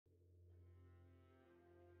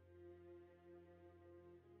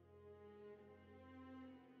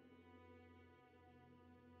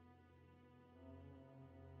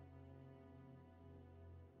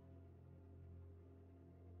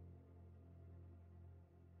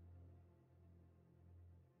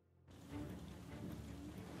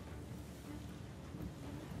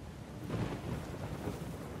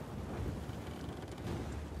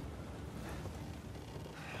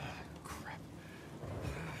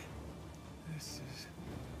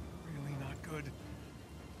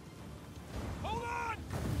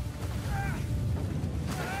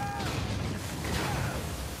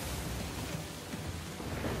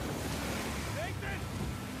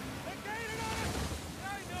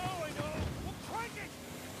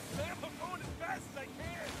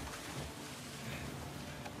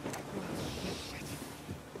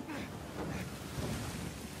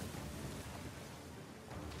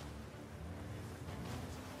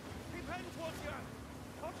heading towards the island.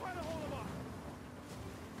 I'll try to hold them off.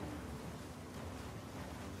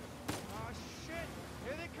 Oh, shit!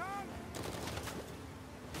 Here they come!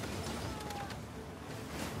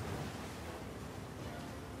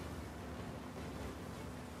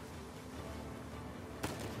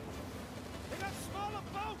 They got smaller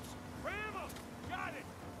boats! Ram them! Got it!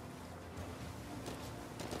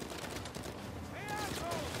 Hey,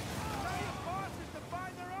 assholes! Tell your bosses to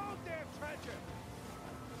find their own damn treasure!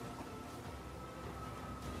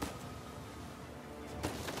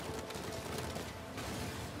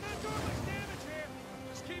 Not doing much damage here!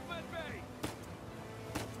 Just keep them at bay!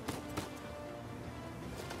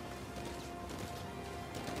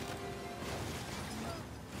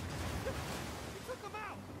 You took them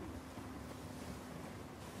out!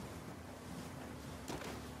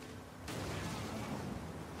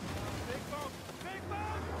 Big boat! Big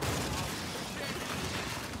boat!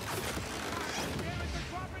 Damn it, they're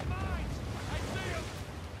dropping mines! I see them!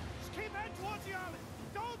 Just keep heading towards the island!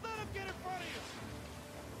 Don't let them get in front of you!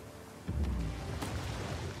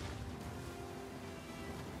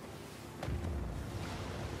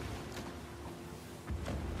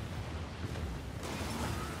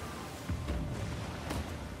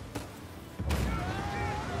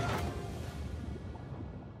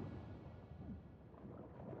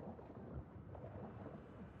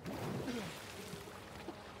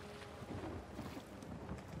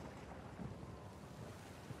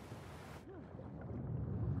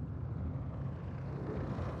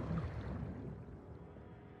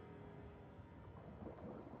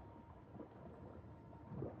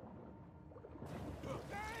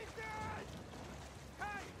 Nathan!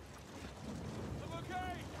 Hey! I'm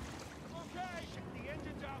okay! I'm okay! Shit, the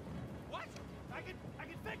engine's out. What? I can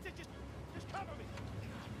fix it! Just cover me!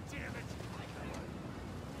 Damn it!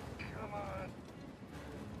 Come on!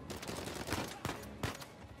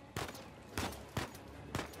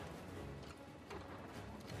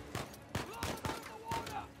 Blow him out of the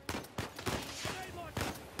water! Grenade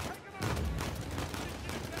launcher! Take him out!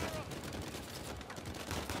 This is Sarah!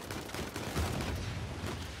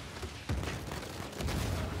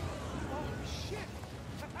 Oh, shit!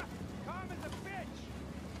 Calm as a bitch!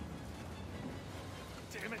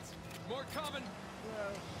 Damn it! More coming!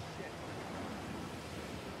 Well, shit.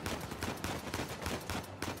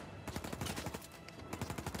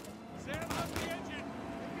 Sam, up the engine!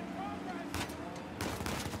 Making progress!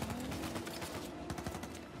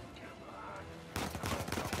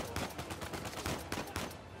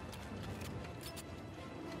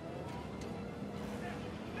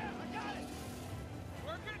 There, I got it!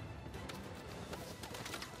 Working?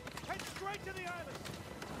 Head straight to the island!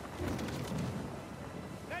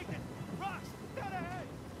 Nathan! Rocks! Dead ahead!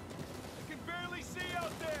 I can barely see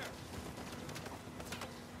out there!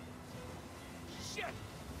 Shit!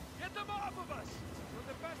 Get them off of us! Doing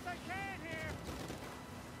the best I can here!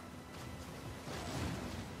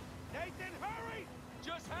 Nathan, hurry!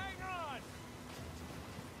 Just hang on!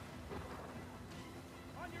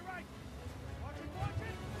 On your right! Watch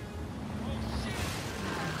it! Oh shit!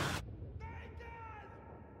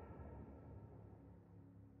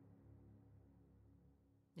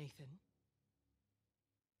 Nathan! Nathan?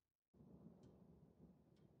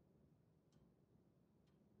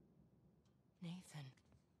 Nathan?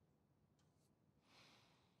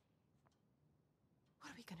 What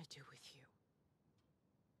are we gonna do with you?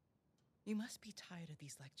 You must be tired of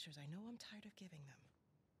these lectures. I know I'm tired of giving them.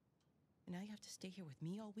 And now you have to stay here with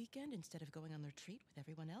me all weekend instead of going on the retreat with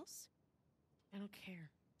everyone else? I don't care.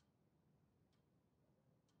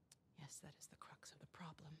 Yes, that is the crux of the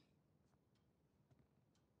problem.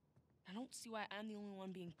 I don't see why I'm the only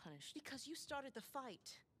one being punished. Because you started the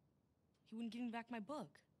fight. He wouldn't give me back my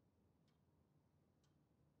book.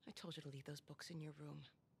 I told you to leave those books in your room.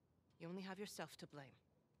 You only have yourself to blame.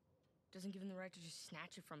 Doesn't give him the right to just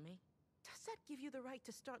snatch it from me. Does that give you the right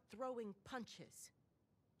to start throwing punches?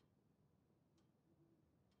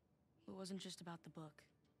 It wasn't just about the book.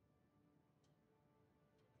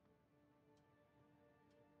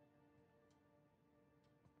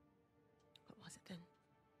 What was it then?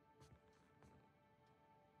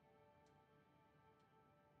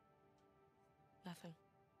 Nothing.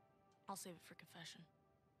 I'll save it for confession.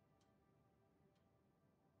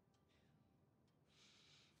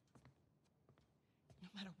 No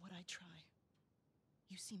matter what I try,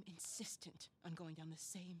 you seem insistent on going down the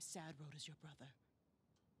same sad road as your brother.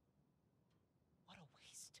 What a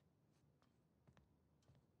waste.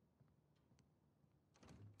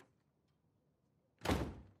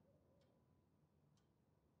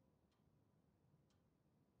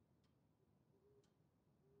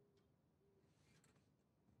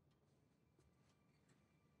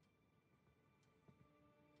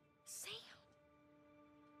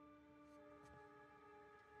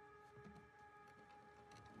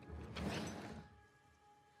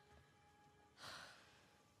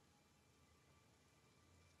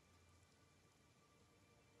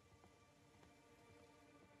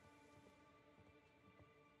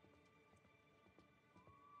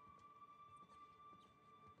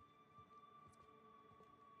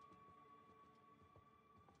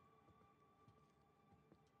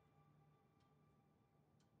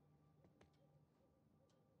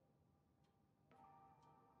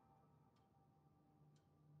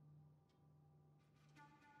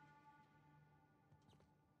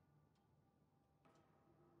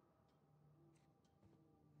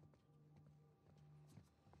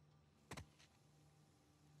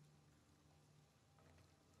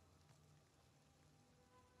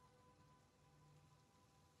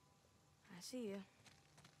 I see you.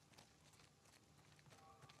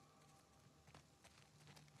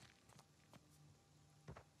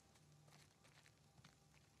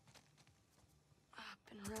 Up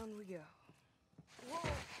and around we go. Whoa!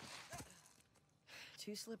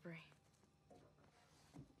 Too slippery.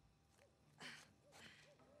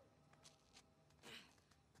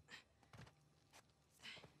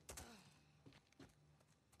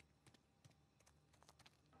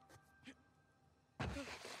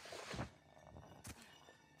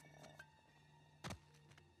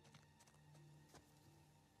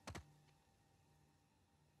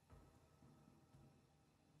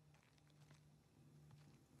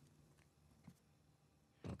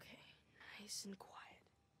 Okay, nice and quiet.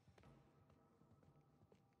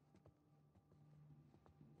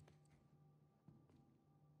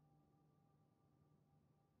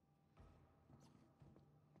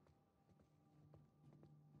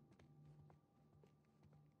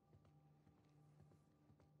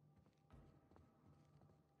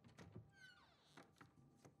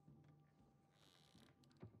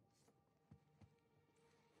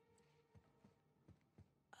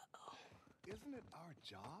 Isn't it our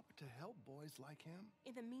job to help boys like him?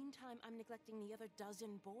 In the meantime, I'm neglecting the other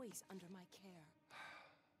dozen boys under my care.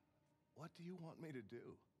 What do you want me to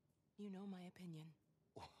do? You know my opinion.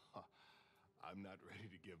 I'm not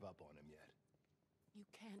ready to give up on him yet. You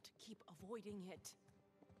can't keep avoiding it.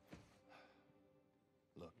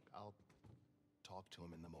 Look, I'll talk to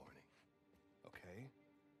him in the morning, okay?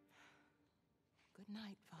 Good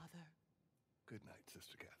night, Father. Good night,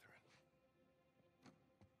 Sister Catherine.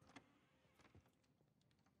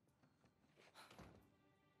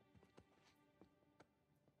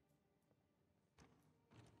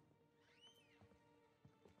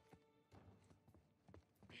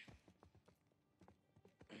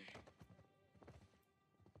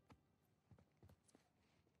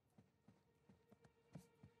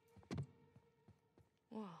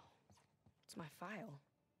 Whoa, it's my file.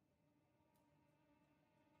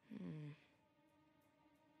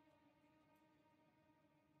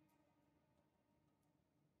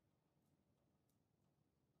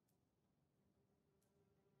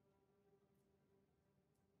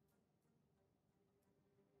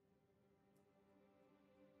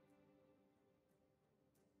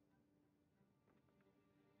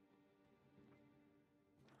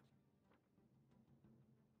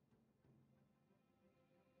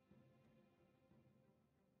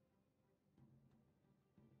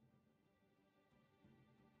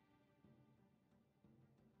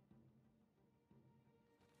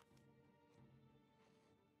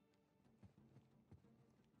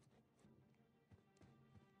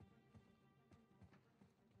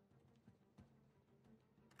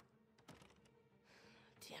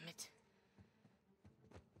 Damn it.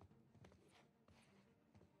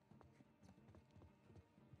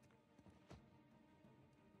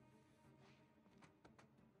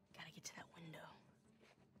 Gotta get to that window.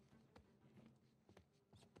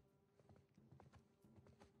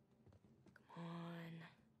 Come on.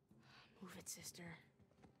 Move it, sister.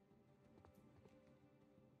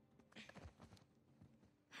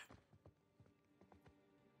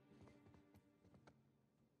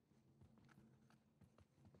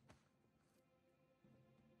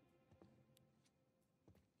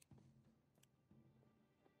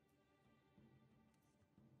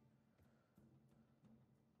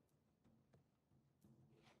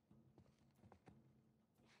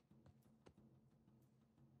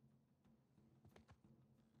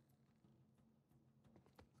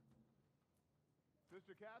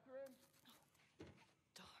 Sister Catherine?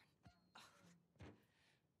 Darn.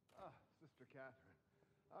 Sister Catherine.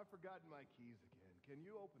 I've forgotten my keys again. Can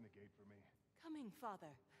you open the gate for me? Coming,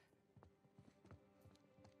 Father.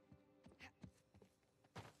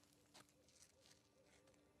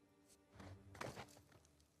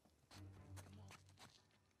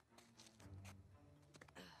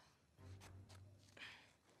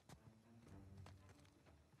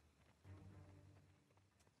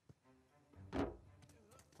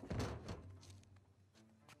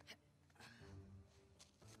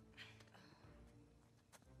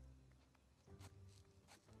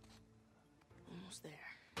 Almost there.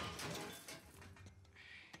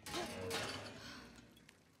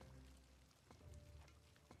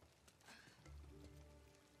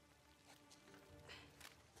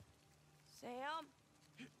 Sam?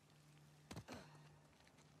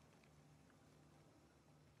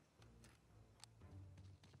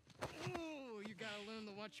 Ooh, you gotta learn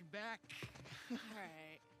to watch your back. All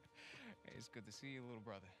right. Hey, it's good to see you, little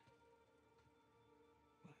brother.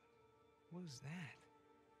 What was that?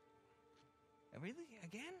 Really?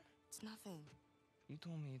 Again? It's nothing. You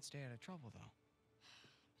told me you'd stay out of trouble, though.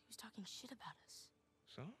 He was talking shit about us.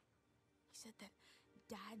 So? He said that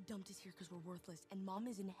Dad dumped us here because we're worthless, and Mom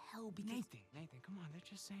is in hell because... Nathan, come on. They're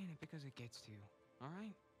just saying it because it gets to you, all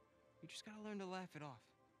right? You just gotta learn to laugh it off.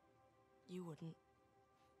 You wouldn't.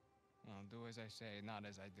 Well, do as I say, not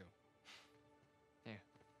as I do. Here.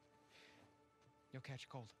 You'll catch a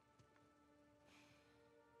cold.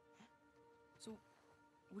 So,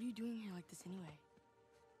 what are you doing here like this anyway?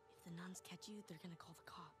 If the nuns catch you, they're gonna call the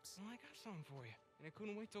cops. Well, I got something for you, and it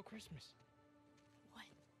couldn't wait till Christmas. What?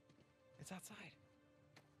 It's outside.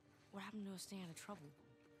 What happened to us staying out of trouble?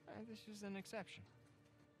 This is an exception.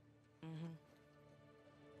 Mm-hmm.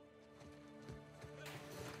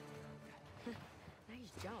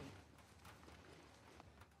 Nice jump.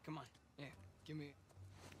 Come on. Yeah, give me...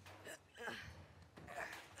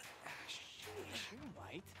 Sheesh, you're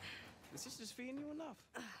right. The sister's feeding you enough.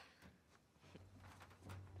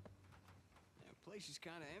 The place is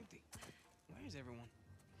kind of empty. Where's everyone?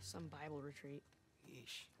 Some Bible retreat.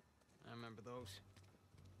 Yeesh. I remember those.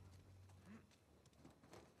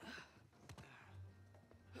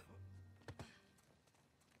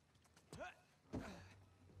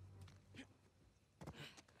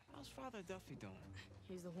 How's Father Duffy doing?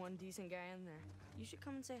 He's the one decent guy in there. You should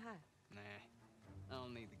come and say hi. Nah, I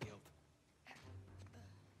don't need the guilt.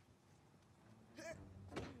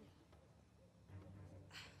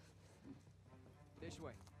 This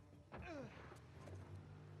way.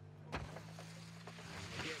 Getting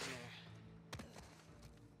there.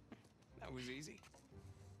 That was easy.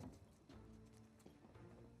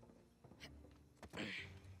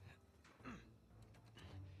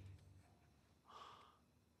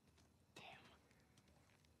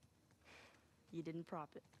 You didn't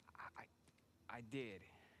prop it. I did.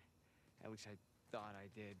 At least I thought I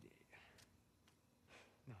did.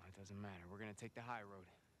 No, it doesn't matter. We're gonna take the high road.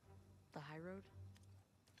 The high road?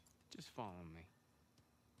 Just follow me.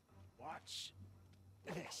 Watch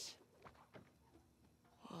this.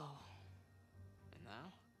 Whoa. And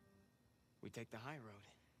now, we take the high road.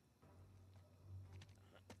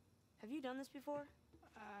 Have you done this before?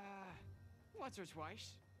 Once or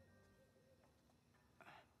twice.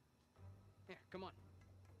 Here, come on.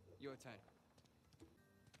 Your turn.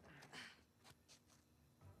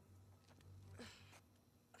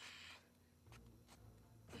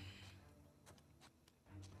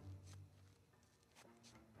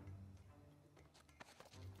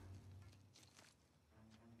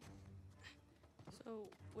 So,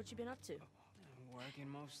 what you been up to? Working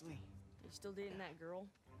mostly. You still dating that girl?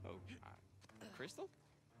 Oh, Crystal?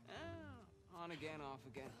 On again, off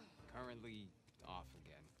again. Currently off again.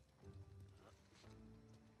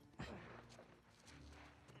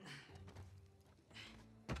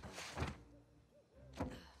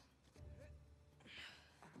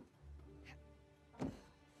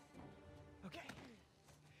 Okay.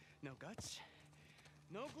 No guts.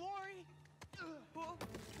 No glory. Whoa,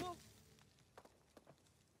 whoa.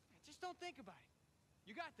 Just don't think about it.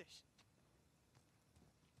 You got this.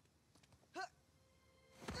 I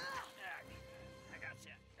got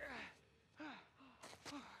you.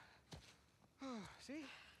 See?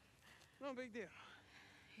 No big deal.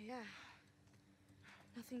 Yeah.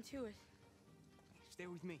 Nothing to it. Stay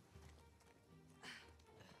with me.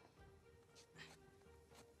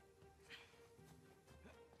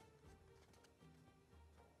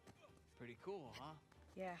 Pretty cool, huh?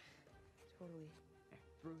 Yeah, totally. Yeah,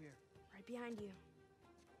 through here. Right behind you.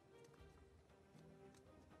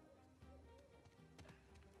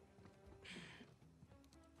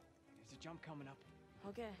 There's a jump coming up.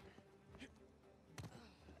 Okay.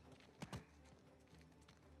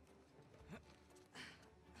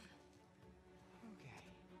 Okay.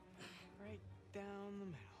 Right down the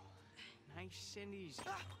middle. Nice and easy.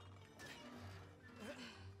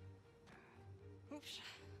 Oops.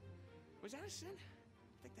 Was that a sin?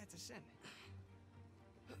 I think that's a sin.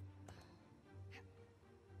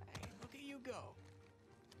 Hey, look at you go.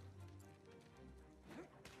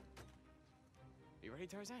 You ready,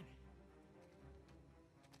 Tarzan?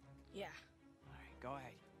 Yeah. All right, go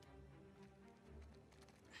ahead.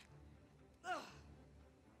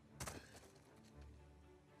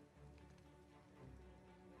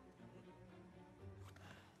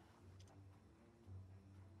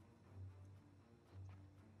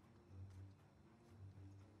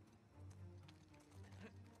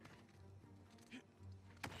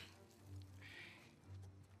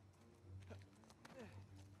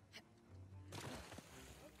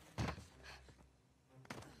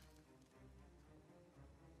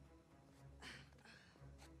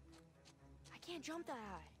 I can't jump that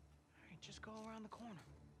high. All right, just go around the corner.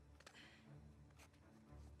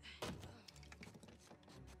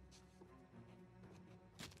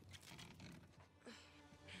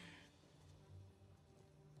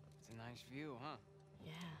 Nice view, huh?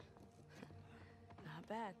 Yeah. Not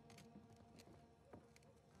bad.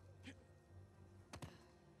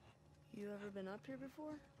 You ever been up here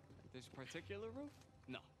before? This particular roof?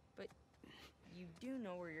 No. But you do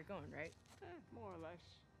know where you're going, right? More or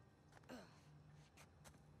less.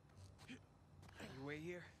 You wait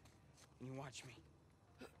here, and you watch me.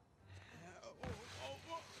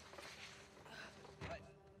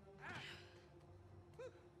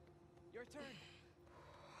 Your turn.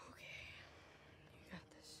 Okay. You got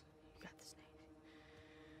this. You got this, Nate.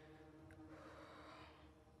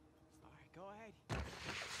 All right, go ahead.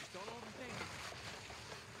 Just don't overthink.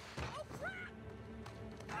 Oh, crap!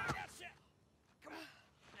 Ah, that's it! Come on.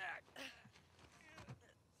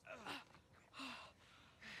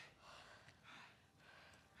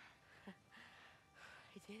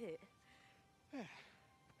 I did it. Yeah,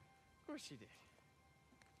 of course you did.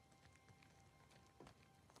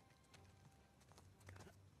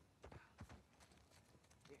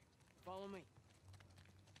 Here, follow me.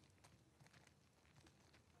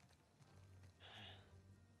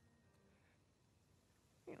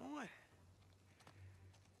 You know what?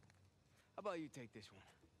 How about you take this one?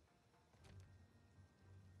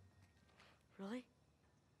 Really?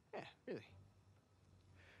 Yeah, really.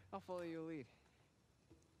 I'll follow your lead.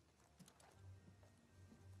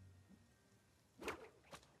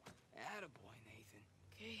 Attaboy, Nathan.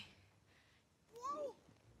 Okay. Whoa!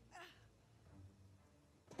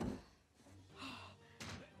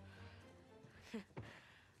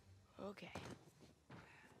 Okay.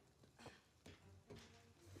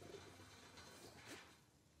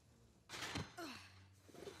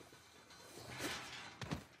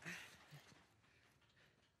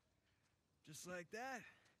 Just like that,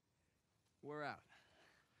 we're out.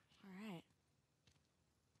 All right.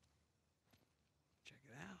 Check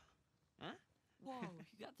it out. Huh? Whoa,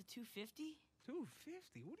 you got the 250?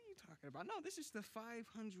 250? What are you talking about? No, this is the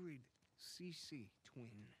 500cc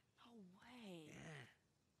twin. No way. Yeah.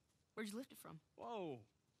 Where'd you lift it from? Whoa.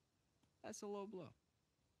 That's a low blow.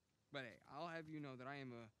 But hey, I'll have you know that I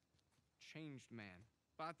am a changed man.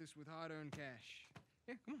 Bought this with hard-earned cash.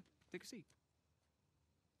 Here, come on, take a seat.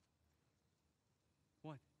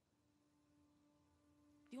 What?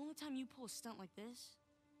 The only time you pull a stunt like this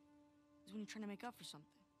is when you're trying to make up for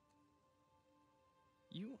something.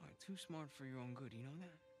 You are too smart for your own good, you know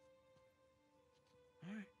that?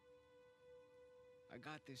 All right. I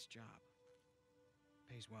got this job.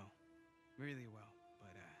 Pays well. Really well.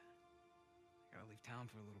 But, I gotta leave town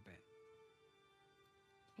for a little bit.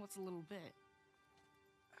 What's a little bit?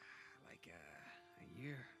 Like, a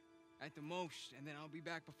year. At the most, and then I'll be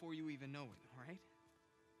back before you even know it, all right?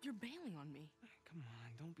 You're bailing on me. Come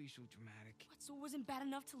on, don't be so dramatic. What, so it wasn't bad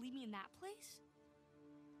enough to leave me in that place?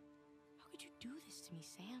 How could you do this to me,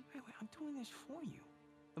 Sam? Wait, I'm doing this for you.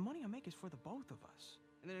 The money I make is for the both of us.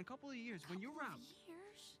 And then in a couple of years, when you're out...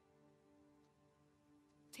 Years?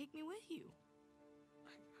 Take me with you.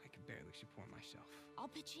 I can barely support myself. I'll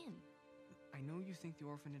pitch in. I know you think the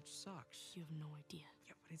orphanage sucks. You have no idea.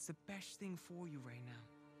 Yeah, but it's the best thing for you right now.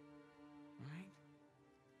 All right?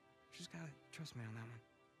 Just gotta trust me on that one.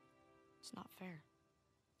 It's not fair.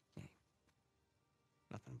 Hey,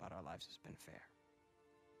 nothing about our lives has been fair.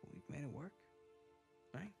 But we've made it work,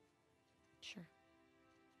 right? Sure.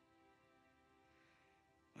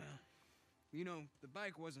 Well, you know, the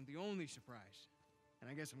bike wasn't the only surprise. And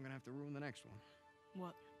I guess I'm gonna have to ruin the next one.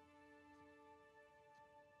 What?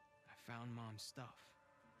 I found Mom's stuff.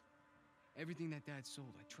 Everything that Dad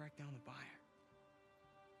sold, I tracked down the buyer.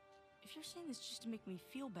 If you're saying this just to make me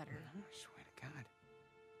feel better... I swear to God.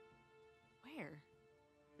 Where?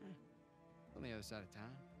 On the other side of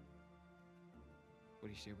town. What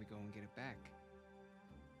do you say we go and get it back?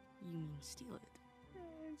 You mean steal it?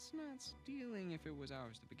 It's not stealing if it was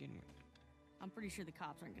ours to begin with. I'm pretty sure the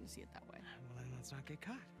cops aren't gonna see it that way. Well, then let's not get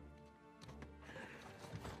caught.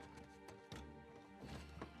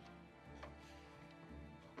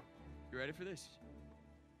 You ready for this?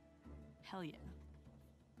 Hell yeah.